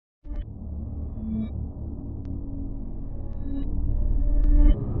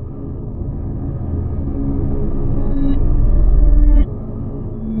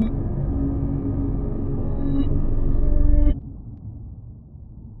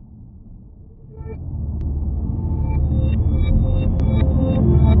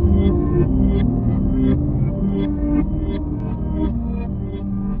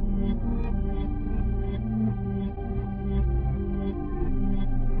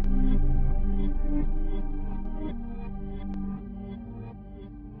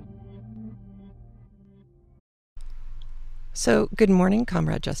So, good morning,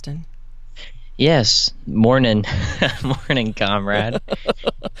 Comrade Justin. Yes, morning, morning, comrade.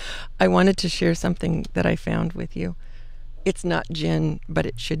 I wanted to share something that I found with you. It's not gin, but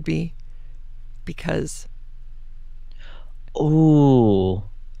it should be because Ooh,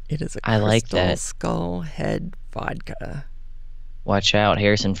 it is a I like Crystal that. Skull Head vodka. Watch out,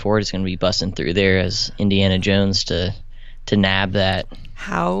 Harrison Ford is going to be busting through there as Indiana Jones to nab that.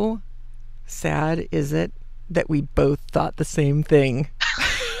 How sad is it that we both thought the same thing?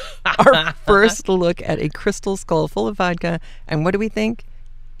 Our first look at a Crystal Skull full of vodka, and what do we think?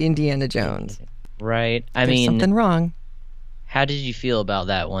 Indiana Jones. Right. I There's mean, something wrong. how did you feel about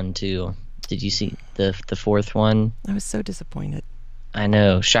that one too? Did you see the fourth one? I was so disappointed. I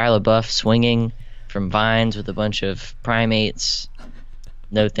know Shia LaBeouf swinging from vines with a bunch of primates.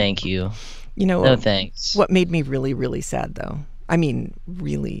 No, thank you. You know No thanks. what made me really, really sad, though? I mean,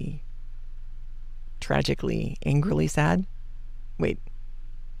 really tragically, angrily sad? Wait,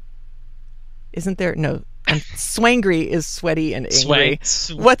 isn't there? No, swangry is sweaty and angry.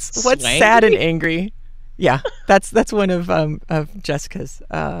 What's sad and Swangry? angry? Yeah, that's one of Jessica's.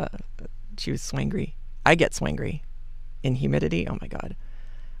 She was swangry. I get swangry in humidity. Oh my god!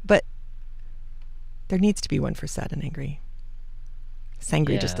 But there needs to be one for sad and angry.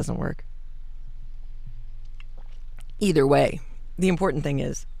 Sangry just Yeah. doesn't work. Either way, the important thing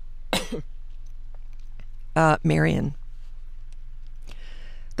is Marion.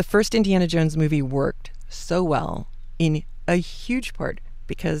 The first Indiana Jones movie worked so well in a huge part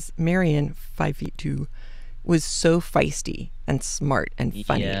because Marion, 5'2", was so feisty and smart and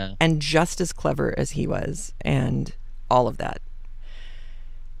funny Yeah. and just as clever as he was and all of that.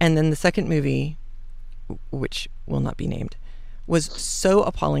 And then the second movie, which will not be named, was so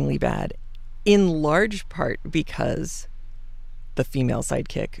appallingly bad, in large part because the female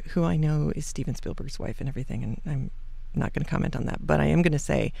sidekick, who I know is Steven Spielberg's wife and everything, and I'm not going to comment on that, but I am going to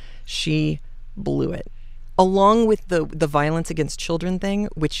say she blew it. Along with the violence against children thing,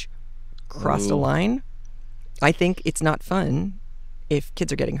 which crossed a Ooh. line. I think it's not fun if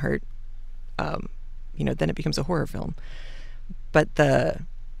kids are getting hurt. Then it becomes a horror film. But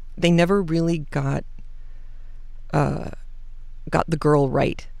they never really got the girl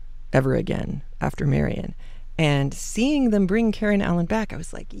right ever again after Marion. And seeing them bring Karen Allen back, I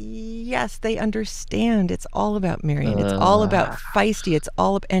was like, yes, they understand. It's all about Marion. It's all about Uh, feisty.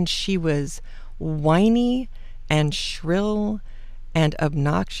 And she was whiny and shrill and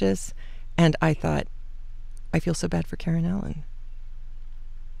obnoxious. And I thought, I feel so bad for Karen Allen.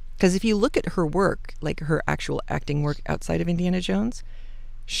 Because if you look at her work, like her actual acting work outside of Indiana Jones,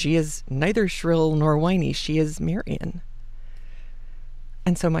 she is neither shrill nor whiny. She is Marion.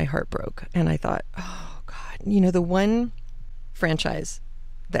 And so my heart broke. And I thought, oh, God. The one franchise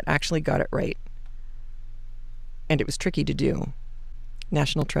that actually got it right, and it was tricky to do,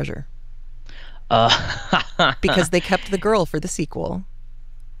 National Treasure. Because they kept the girl for the sequel.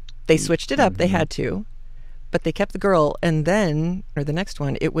 They switched it up. They mhm. had to. But they kept the girl. And then, or the next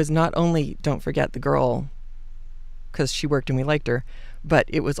one, it was not only don't forget the girl because she worked and we liked her, but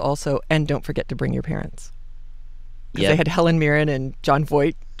it was also, and don't forget to bring your parents. Because they Yep. had Helen Mirren and John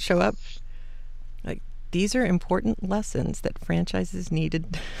Voight show up. Like, these are important lessons that franchises need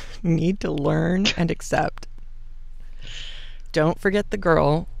to learn and accept. Don't forget the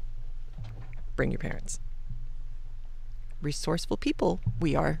girl. Bring your parents. Resourceful people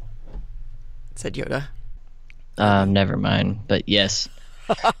we are, said Yoda. Never mind. But yes.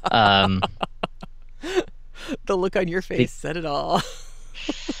 Um, The look on your the, face said it all.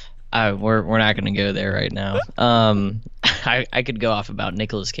 we're not gonna go there right now. I could go off about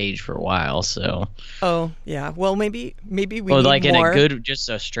Nicolas Cage for a while. So, Oh, yeah. Well, maybe we or need like in a more. good, just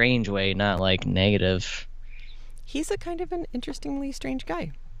a strange way, not like negative. He's a kind of an interestingly strange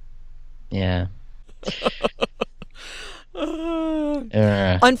guy. Yeah. Uh,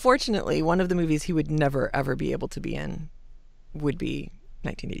 Uh, Unfortunately, one of the movies he would never ever be able to be in would be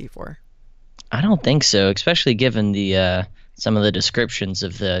 1984. I don't think so, especially given the some of the descriptions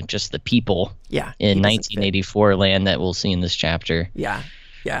of the people Yeah, he in doesn't fit. 1984 land that we'll see in this chapter. Yeah,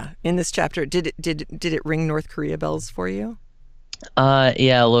 yeah. In this chapter, did it ring North Korea bells for you?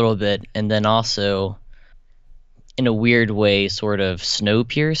 Yeah, a little bit, and then also in a weird way, sort of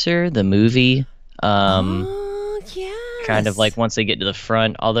Snowpiercer, the movie. Um, Oh, Kind of yes. like once they get to the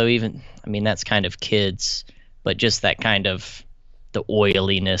front, although even, I mean, that's kind of kids, but just that kind of the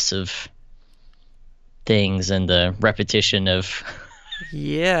oiliness of things and the repetition of.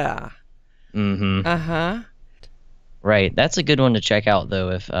 Yeah. Hmm. Uh-huh. Right. That's a good one to check out though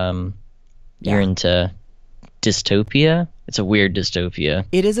if you're Yeah. into dystopia. It's a weird dystopia.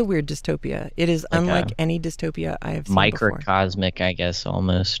 It is a weird dystopia. It is Like unlike any dystopia I have seen before. Microcosmic, I guess,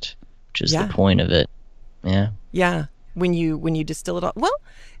 almost, which is Yeah. the point of it. Yeah. Yeah. When you distill it all. Well,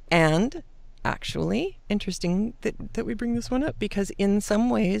 and actually, interesting that we bring this one up, because in some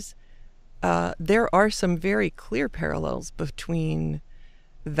ways, there are some very clear parallels between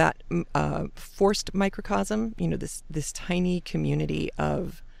that forced microcosm, this tiny community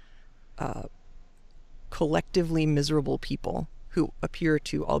of collectively miserable people who appear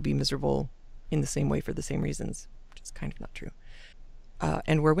to all be miserable in the same way for the same reasons, which is kind of not true,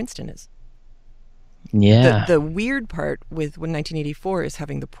 and where Winston is. Yeah. The weird part with 1984 is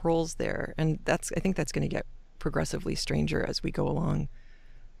having the pearls there, and I think that's going to get progressively stranger as we go along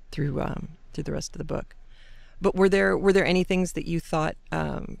through the rest of the book. But were there any things that you thought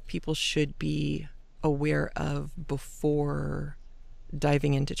people should be aware of before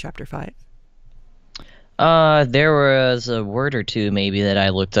diving into chapter 5? There was a word or two maybe that I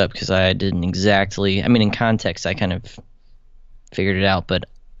looked up because I didn't exactly. I mean, in context, I kind of figured it out, but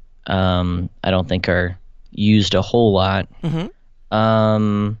I don't think are used a whole lot.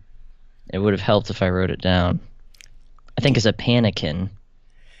 Mm-hmm. It would have helped if I wrote it down. I think it's a pannikin.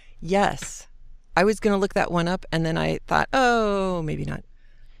 Yes. I was going to look that one up, and then I thought, oh, maybe not.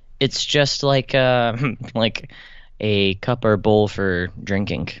 It's just like like a cup or bowl for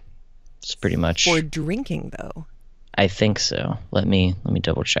drinking. It's pretty much For drinking, though. I think so. Let me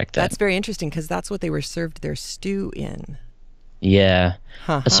double check that. That's very interesting, because that's what they were served their stew in. Yeah.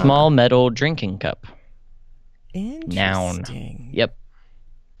 Ha-ha. A small metal drinking cup. Interesting. Noun. Yep.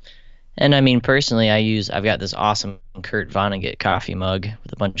 And I mean, personally, I've got this awesome Kurt Vonnegut coffee mug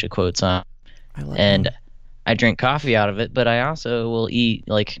with a bunch of quotes on. I love And that. I drink coffee out of it, but I also will eat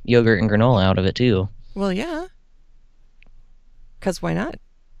like yogurt and granola out of it too. Well, yeah. Because why not?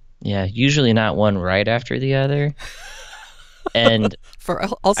 Yeah, usually not one right after the other. And For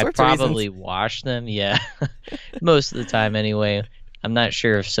all I sorts of reasons. probably wash them, yeah. Most of the time anyway. I'm not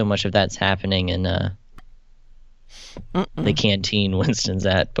sure if so much of that's happening in the canteen Winston's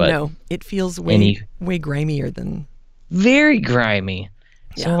at, but no, it feels way grimier than... very grimy.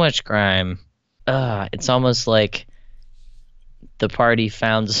 So Yeah. much grime. It's almost like the party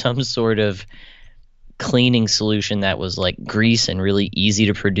found some sort of cleaning solution that was like grease and really easy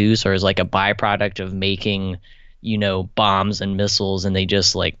to produce, or is like a byproduct of making, bombs and missiles, and they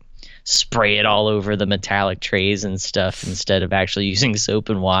just like spray it all over the metallic trays and stuff instead of actually using soap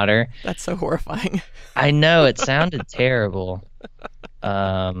and water. That's so horrifying. I know, it sounded terrible.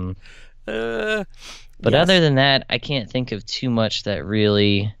 But Yes. other than that, I can't think of too much that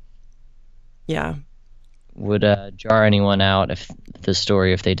really Yeah. would jar anyone out if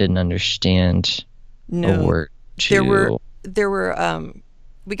they didn't understand No. a word. There were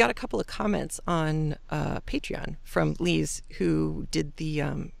we got a couple of comments on Patreon from Lise, who did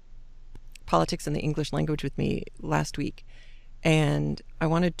the politics in the English language with me last week, and I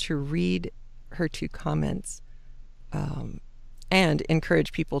wanted to read her 2 comments and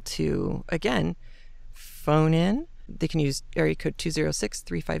encourage people to, again, phone in. They can use area code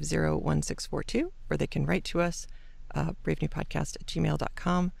 206-350-1642, or they can write to us,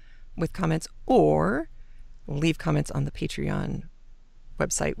 bravenewpodcast@gmail.com, with comments, or leave comments on the Patreon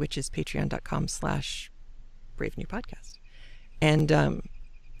website, which is patreon.com/bravenewpodcast. And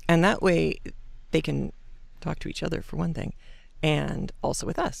that way they can talk to each other, for one thing, and also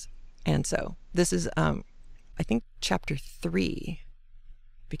with us. And so this is, I think, chapter 3,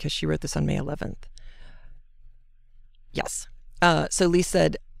 because she wrote this on May 11th. Yes. So Lee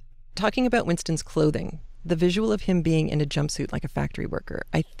said, talking about Winston's clothing, the visual of him being in a jumpsuit like a factory worker,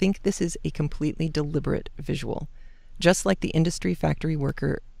 I think this is a completely deliberate visual. Just like the industry factory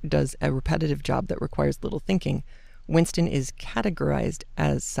worker does a repetitive job that requires little thinking, Winston is categorized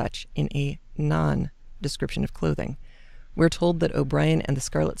as such in a non-description of clothing. We're told that O'Brien and the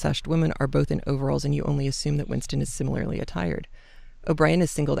scarlet-sashed woman are both in overalls, and you only assume that Winston is similarly attired. O'Brien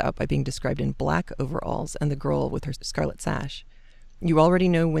is singled out by being described in black overalls, and the girl with her scarlet sash. You already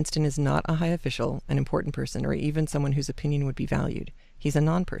know Winston is not a high official, an important person, or even someone whose opinion would be valued. He's a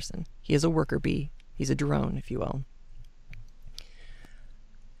non-person. He is a worker bee. He's a drone, if you will.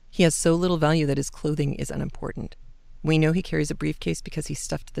 He has so little value that his clothing is unimportant. We know he carries a briefcase because he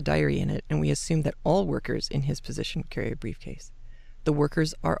stuffed the diary in it, and we assume that all workers in his position carry a briefcase. The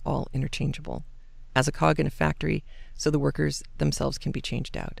workers are all interchangeable. As a cog in a factory, so the workers themselves can be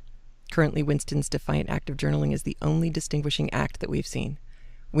changed out. Currently, Winston's defiant act of journaling is the only distinguishing act that we've seen.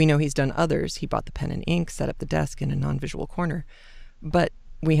 We know he's done others. He bought the pen and ink, set up the desk in a non-visual corner. But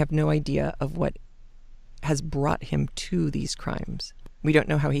we have no idea of what has brought him to these crimes. We don't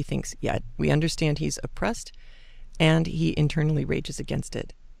know how he thinks yet. We understand he's oppressed and he internally rages against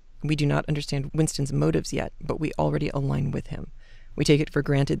it. We do not understand Winston's motives yet, but we already align with him. We take it for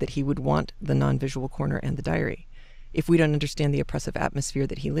granted that he would want the non-visual corner and the diary. If we don't understand the oppressive atmosphere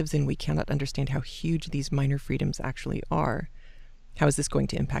that he lives in, we cannot understand how huge these minor freedoms actually are. How is this going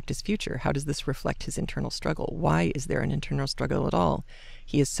to impact his future? How does this reflect his internal struggle? Why is there an internal struggle at all?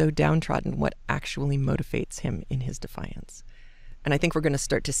 He is so downtrodden. What actually motivates him in his defiance? And I think we're going to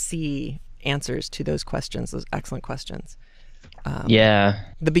start to see answers to those questions, those excellent questions.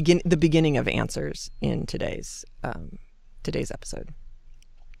 The beginning of answers in today's episode.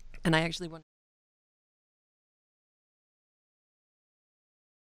 And I actually want